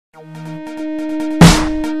Okay,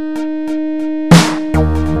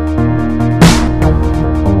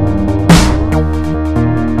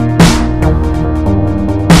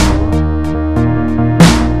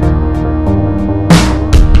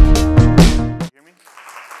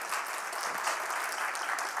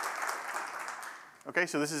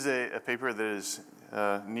 so this is a paper that is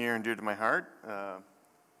near and dear to my heart.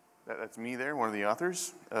 That's me there, one of the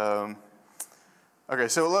authors. Okay,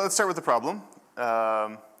 so let's start with the problem.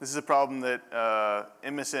 This is a problem that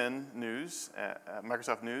MSN News,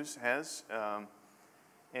 Microsoft News has.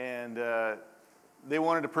 And they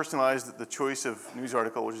wanted to personalize the choice of news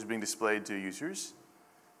article which is being displayed to users.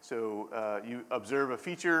 So you observe a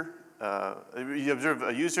feature, you observe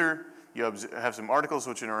a user, you have some articles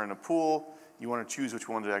which are in a pool. You want to choose which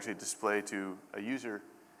one to actually display to a user,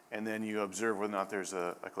 and then you observe whether or not there's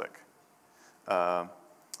a click.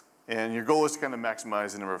 And your goal is to kind of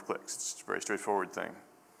maximize the number of clicks. It's a very straightforward thing.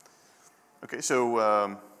 Okay,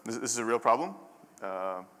 so this is a real problem.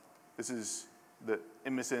 This is the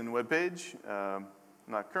MSN webpage,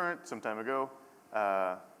 not current, some time ago,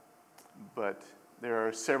 but there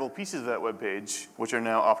are several pieces of that webpage which are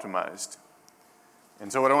now optimized.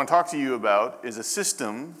 And so what I want to talk to you about is a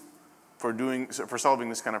system for solving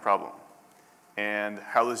this kind of problem, and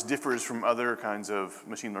how this differs from other kinds of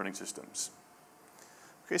machine learning systems.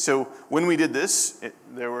 Okay, so when we did this,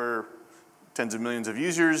 there were tens of millions of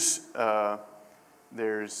users.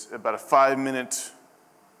 There's about a 5-minute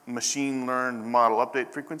machine learned model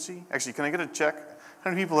update frequency. Actually, can I get a check?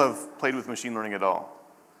 How many people have played with machine learning at all?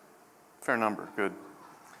 Fair number, good.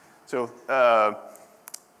 So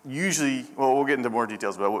usually, well, we'll get into more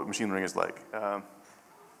details about what machine learning is like.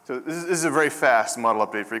 So this is a very fast model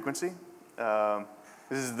update frequency.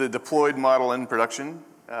 This is the deployed model in production.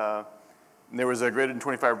 There was a greater than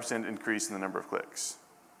 25% increase in the number of clicks.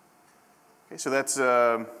 Okay, so that's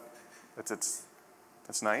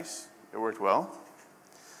nice. It worked well.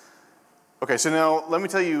 Okay, so now let me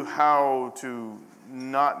tell you how to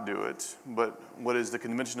not do it, but what is the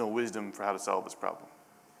conventional wisdom for how to solve this problem.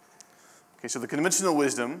 Okay, so the conventional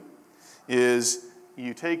wisdom is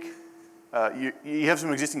you take you have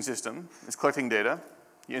some existing system. It's collecting data.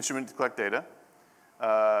 You instrument to collect data.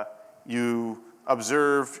 You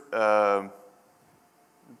observe.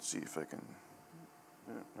 Let's see if I can.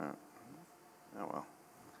 Oh well.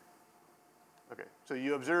 Okay. So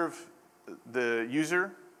you observe the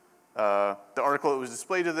user, the article that was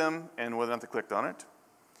displayed to them, and whether or not they clicked on it.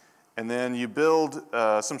 And then you build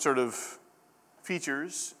some sort of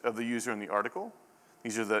features of the user in the article.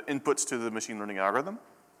 These are the inputs to the machine learning algorithm.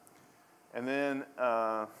 And then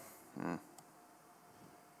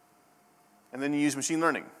you use machine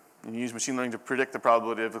learning. And you use machine learning to predict the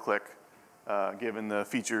probability of a click given the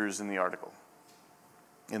features in the article,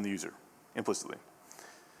 in the user, implicitly.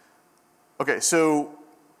 Okay, so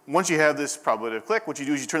once you have this probability of click, what you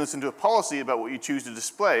do is you turn this into a policy about what you choose to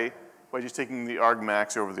display by just taking the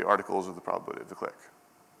argmax over the articles of the probability of the click.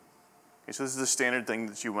 Okay, so this is a standard thing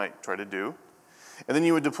that you might try to do. And then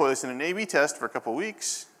you would deploy this in an A/B test for a couple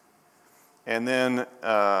weeks. And then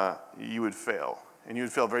you would fail. And you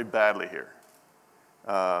would fail very badly here.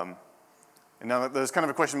 And now there's kind of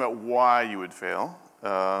a question about why you would fail.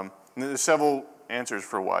 And there's several answers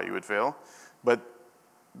for why you would fail. But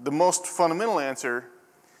the most fundamental answer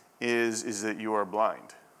is that you are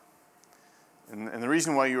blind. And the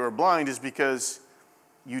reason why you are blind is because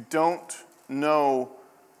you don't know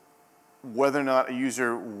whether or not a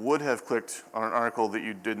user would have clicked on an article that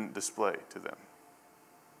you didn't display to them.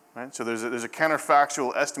 Right? So there's a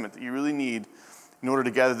counterfactual estimate that you really need in order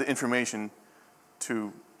to gather the information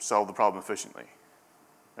to solve the problem efficiently,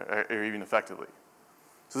 or even effectively.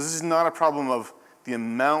 So this is not a problem of the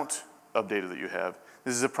amount of data that you have.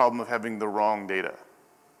 This is a problem of having the wrong data.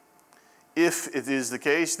 If it is the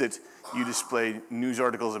case that you display news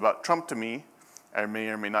articles about Trump to me, I may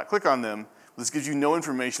or may not click on them. This gives you no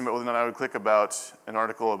information about whether or not I would click about an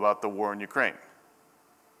article about the war in Ukraine.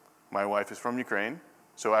 My wife is from Ukraine.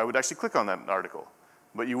 So I would actually click on that article.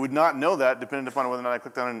 But you would not know that depending upon whether or not I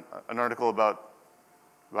clicked on an article about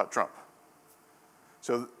Trump.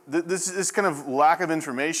 So this kind of lack of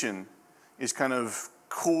information is kind of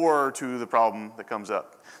core to the problem that comes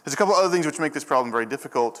up. There's a couple other things which make this problem very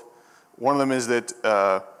difficult. One of them is that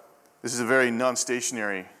this is a very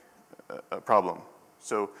non-stationary problem.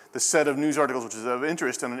 So the set of news articles which is of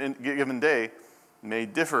interest on a given day may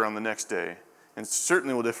differ on the next day, and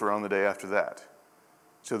certainly will differ on the day after that.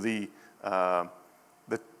 So the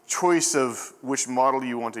choice of which model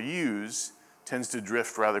you want to use tends to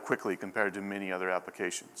drift rather quickly compared to many other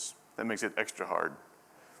applications. That makes it extra hard.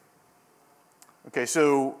 Okay,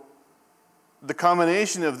 so the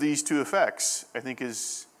combination of these two effects, I think,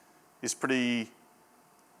 is pretty,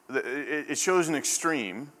 it shows an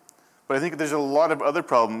extreme, but I think there's a lot of other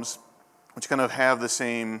problems which kind of have the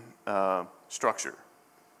same structure.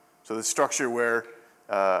 So the structure where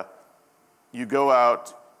you go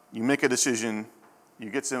out, you make a decision, you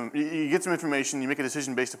get some information, you make a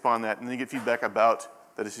decision based upon that, and then you get feedback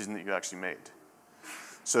about the decision that you actually made.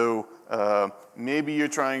 So maybe you're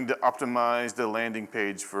trying to optimize the landing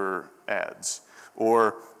page for ads,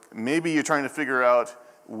 or maybe you're trying to figure out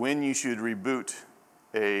when you should reboot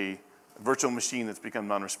a virtual machine that's become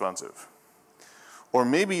non-responsive. Or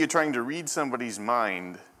maybe you're trying to read somebody's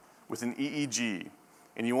mind with an EEG,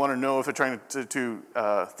 and you want to know if they're trying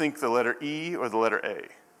to think the letter E or the letter A,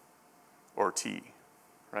 or T,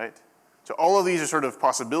 right? So all of these are sort of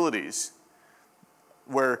possibilities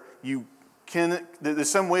where you can, there's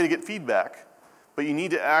some way to get feedback, but you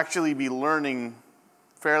need to actually be learning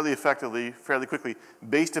fairly effectively, fairly quickly,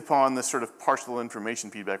 based upon this sort of partial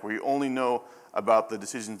information feedback where you only know about the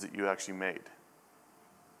decisions that you actually made.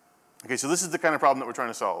 Okay, so this is the kind of problem that we're trying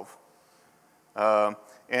to solve.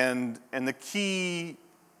 And the key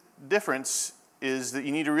difference is that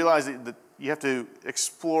you need to realize that you have to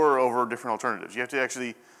explore over different alternatives. You have to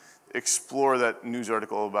actually explore that news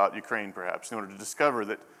article about Ukraine, perhaps, in order to discover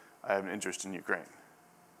that I have an interest in Ukraine.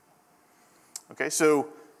 Okay, so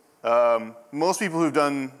most people who've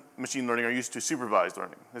done machine learning are used to supervised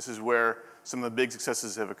learning. This is where some of the big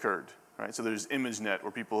successes have occurred, right? So there's ImageNet,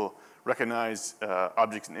 where people recognize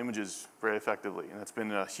objects and images very effectively, and that's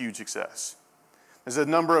been a huge success. There's a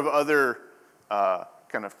number of other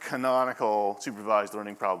kind of canonical supervised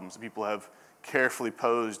learning problems that people have carefully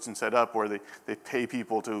posed and set up where they pay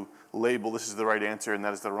people to label this is the right answer and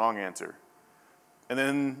that is the wrong answer. And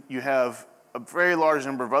then you have a very large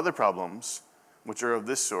number of other problems which are of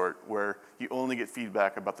this sort where you only get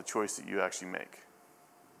feedback about the choice that you actually make.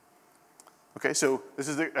 Okay, so this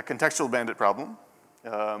is a contextual bandit problem.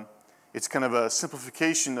 It's kind of a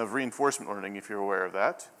simplification of reinforcement learning, if you're aware of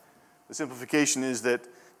that. The simplification is that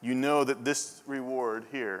you know that this reward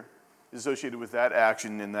here is associated with that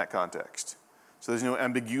action in that context. So there's no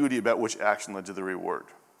ambiguity about which action led to the reward.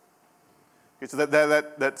 Okay, so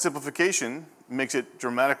that simplification makes it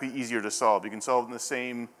dramatically easier to solve. You can solve it in the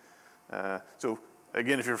same, so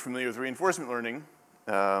again, if you're familiar with reinforcement learning,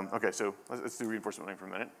 okay, so let's do reinforcement learning for a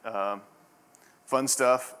minute. Fun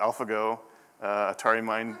stuff, AlphaGo, Atari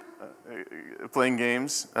Mind, playing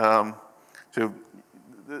games. So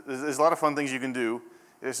there's a lot of fun things you can do,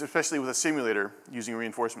 especially with a simulator using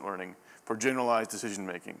reinforcement learning for generalized decision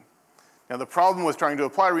making. Now the problem with trying to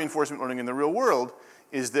apply reinforcement learning in the real world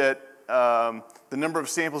is that the number of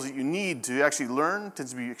samples that you need to actually learn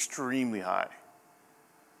tends to be extremely high.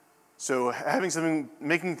 So having something,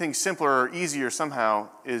 making things simpler or easier somehow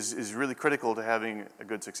is really critical to having a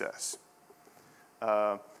good success.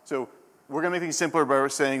 So we're going to make things simpler by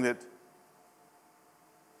saying that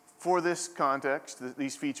for this context,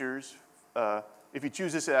 these features, if you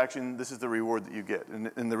choose this action, this is the reward that you get,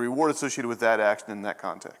 and the reward associated with that action in that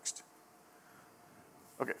context.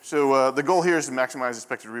 Okay, so the goal here is to maximize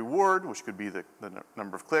expected reward, which could be the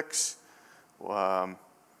number of clicks.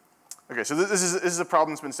 Okay, so this is a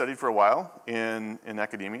problem that's been studied for a while in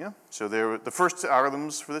academia. So the first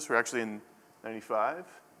algorithms for this were actually in '95.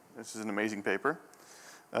 This is an amazing paper.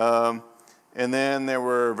 And then there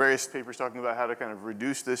were various papers talking about how to kind of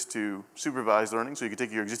reduce this to supervised learning. So you could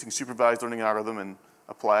take your existing supervised learning algorithm and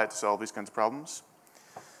apply it to solve these kinds of problems.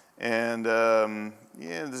 And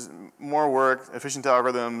yeah, there's more work, efficient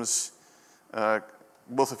algorithms,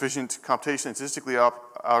 both efficient computation and statistically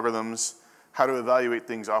algorithms, how to evaluate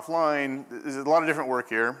things offline. There's a lot of different work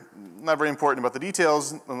here. Not very important about the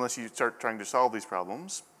details unless you start trying to solve these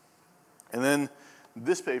problems. And then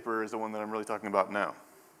this paper is the one that I'm really talking about now.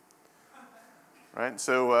 Right,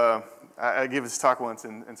 so I gave this talk once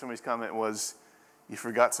and somebody's comment was, you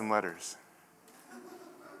forgot some letters.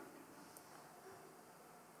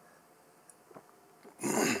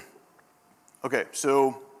 Okay,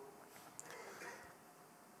 so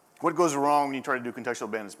what goes wrong when you try to do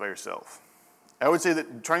contextual bandits by yourself? I would say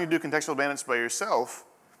that trying to do contextual bandits by yourself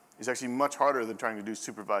is actually much harder than trying to do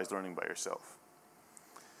supervised learning by yourself.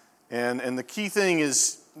 And the key thing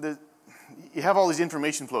is that you have all these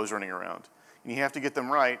information flows running around, and you have to get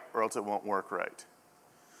them right or else it won't work right.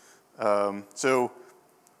 So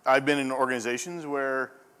I've been in organizations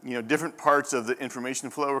where different parts of the information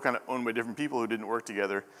flow were kind of owned by different people who didn't work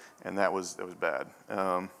together, and that was bad.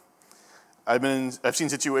 I've seen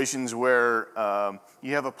situations where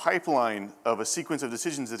you have a pipeline of a sequence of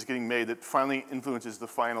decisions that's getting made that finally influences the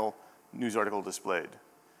final news article displayed.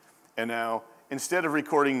 And now, instead of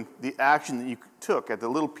recording the action that you took at the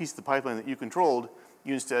little piece of the pipeline that you controlled,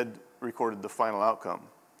 you instead recorded the final outcome.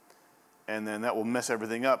 And then that will mess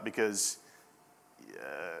everything up because,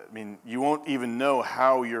 I mean, you won't even know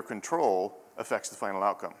how your control affects the final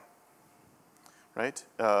outcome, right?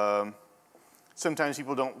 Sometimes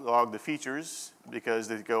people don't log the features because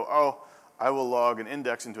they go, oh, I will log an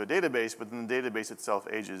index into a database, but then the database itself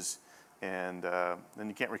ages, and then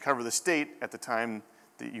you can't recover the state at the time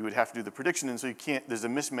that you would have to do the prediction, and so you can't, there's a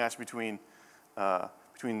mismatch between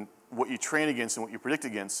what you train against and what you predict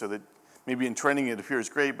against, so that maybe in training it appears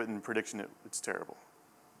great, but in prediction it's terrible.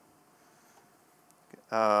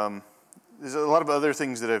 There's a lot of other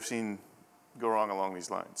things that I've seen go wrong along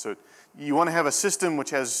these lines. So you want to have a system which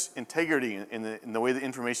has integrity in the way the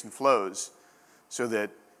information flows, so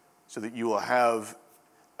that you will have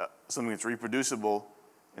something that's reproducible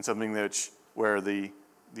and something where the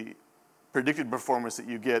predicted performance that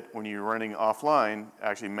you get when you're running offline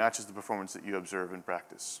actually matches the performance that you observe in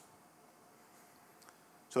practice.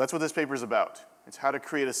 So that's what this paper is about. It's how to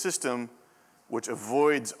create a system which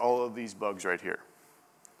avoids all of these bugs right here.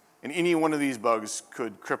 And any one of these bugs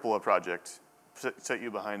could cripple a project, set you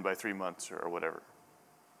behind by 3 months or whatever.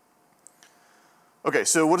 Okay,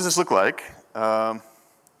 so what does this look like?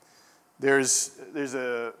 There's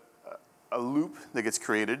a loop that gets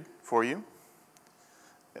created for you.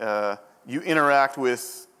 You interact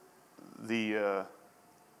with the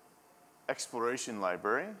exploration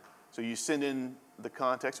library. So you send in the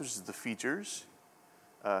context, which is the features.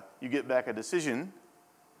 You get back a decision.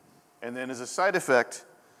 And then as a side effect,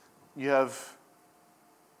 you have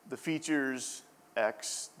the features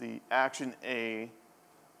X, the action A,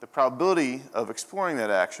 the probability of exploring that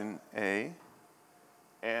action A,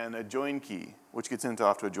 and a join key, which gets sent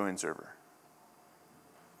off to a join server.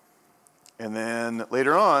 And then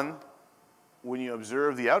later on, when you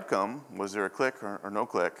observe the outcome, was there a click or no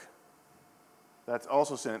click, that's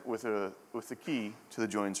also sent with the key to the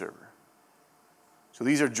join server. So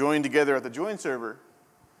these are joined together at the join server,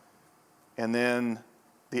 and then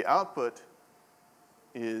the output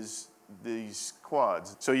is these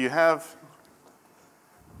quads. So you have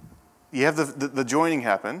the joining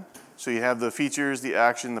happen. So you have the features, the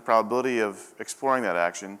action, the probability of exploring that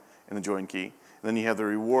action in the join key. And then you have the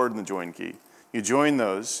reward in the join key. You join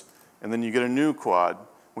those, and then you get a new quad,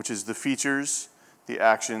 which is the features, the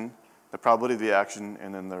action, the probability of the action,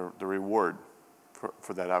 and then the reward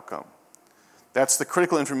for that outcome. That's the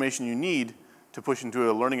critical information you need to push into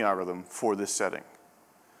a learning algorithm for this setting.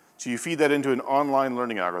 So you feed that into an online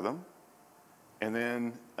learning algorithm, and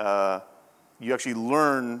then you actually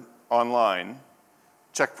learn online,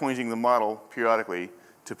 checkpointing the model periodically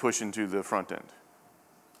to push into the front end.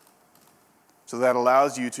 So that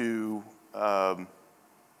allows you to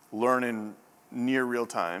learn in near real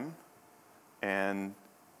time, and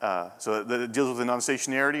so that it deals with the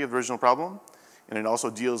non-stationarity of the original problem, and it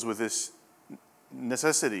also deals with this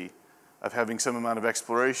necessity of having some amount of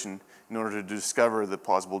exploration in order to discover the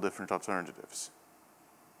plausible different alternatives.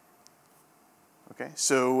 Okay,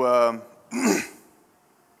 so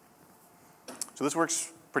so this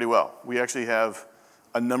works pretty well. We actually have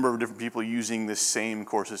a number of different people using this same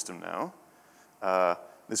core system now.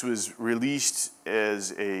 This was released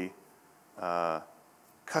as a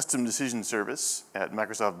custom decision service at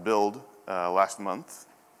Microsoft Build last month.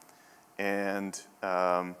 And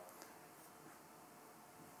I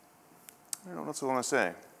don't know what else I want to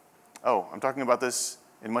say. Oh, I'm talking about this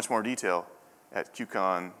in much more detail at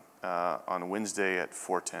QCon on Wednesday at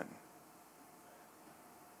 4:10.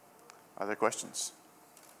 Are there questions?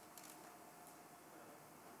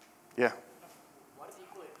 Yeah. What's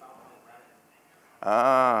equally powerful than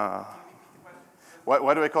rabbit?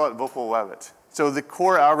 Why do I call it PapersWeLove? So the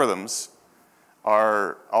core algorithms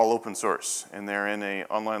are all open source, and they're in an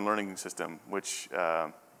online learning system, which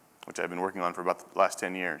I've been working on for about the last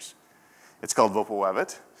 10 years. It's called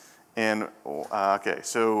PapersWeLove. And okay,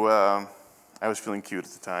 so I was feeling cute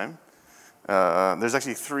at the time. There's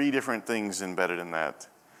actually 3 different things embedded in that.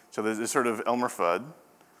 So there's this sort of Elmer Fudd.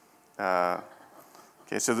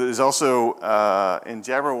 Okay, so there's also in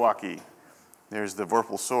Jabberwocky, there's the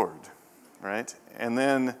Vorpal sword, right? And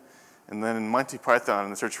then in Monty Python, in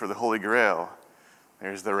the Search for the Holy Grail,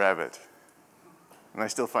 there's the rabbit. And I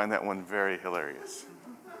still find that one very hilarious.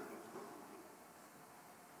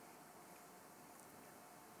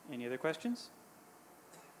 Any other questions?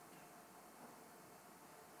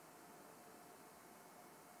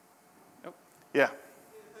 Oh. Yeah. Do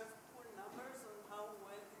you have poor numbers on how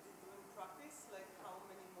well did it do in practice? Like how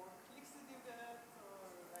many more clicks did you get?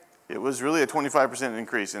 Or like It was really a 25%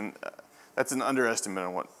 increase, and that's an underestimate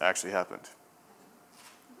on what actually happened.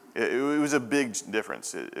 It was a big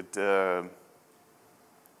difference. It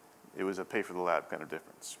was a pay for the lab kind of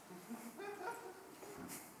difference.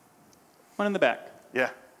 One in the back. Yeah.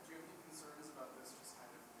 Do you have any concerns about this just kind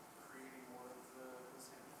of creating more of the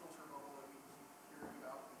same filter bubble that we keep hearing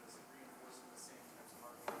about and just reinforcing the same types of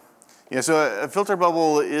arguments? Yeah, so a filter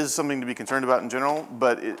bubble is something to be concerned about in general,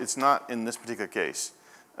 but it's not in this particular case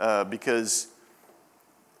because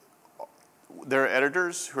there are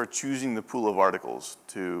editors who are choosing the pool of articles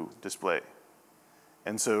to display.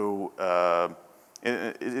 And so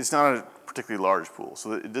it's not a particularly large pool,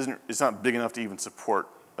 so it's not big enough to even support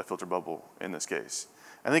a filter bubble in this case.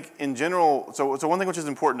 I think in general, so one thing which is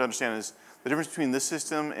important to understand is the difference between this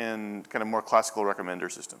system and kind of more classical recommender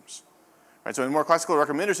systems. Right, so in more classical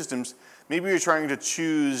recommender systems, maybe you're trying to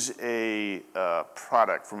choose a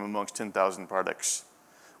product from amongst 10,000 products,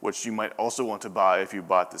 which you might also want to buy if you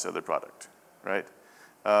bought this other product, right?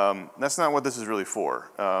 That's not what this is really for.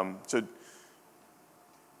 So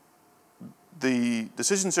the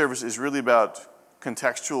decision service is really about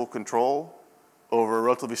contextual control over a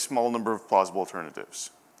relatively small number of plausible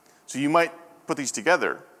alternatives. So you might put these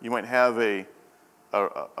together. You might have a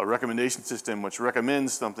recommendation system which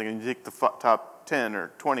recommends something, and you take the top 10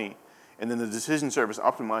 or 20, and then the decision service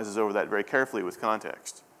optimizes over that very carefully with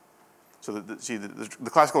context. So the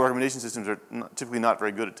classical recommendation systems are typically not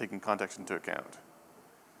very good at taking context into account.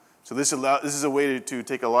 So this is a way to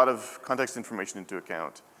take a lot of context information into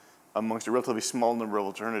account amongst a relatively small number of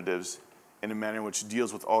alternatives in a manner which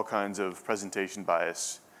deals with all kinds of presentation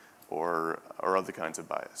bias or other kinds of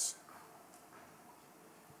bias.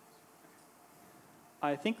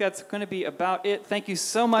 I think that's going to be about it. Thank you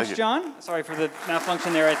so much, Thank you. John. Sorry for the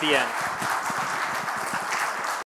malfunction there at the end.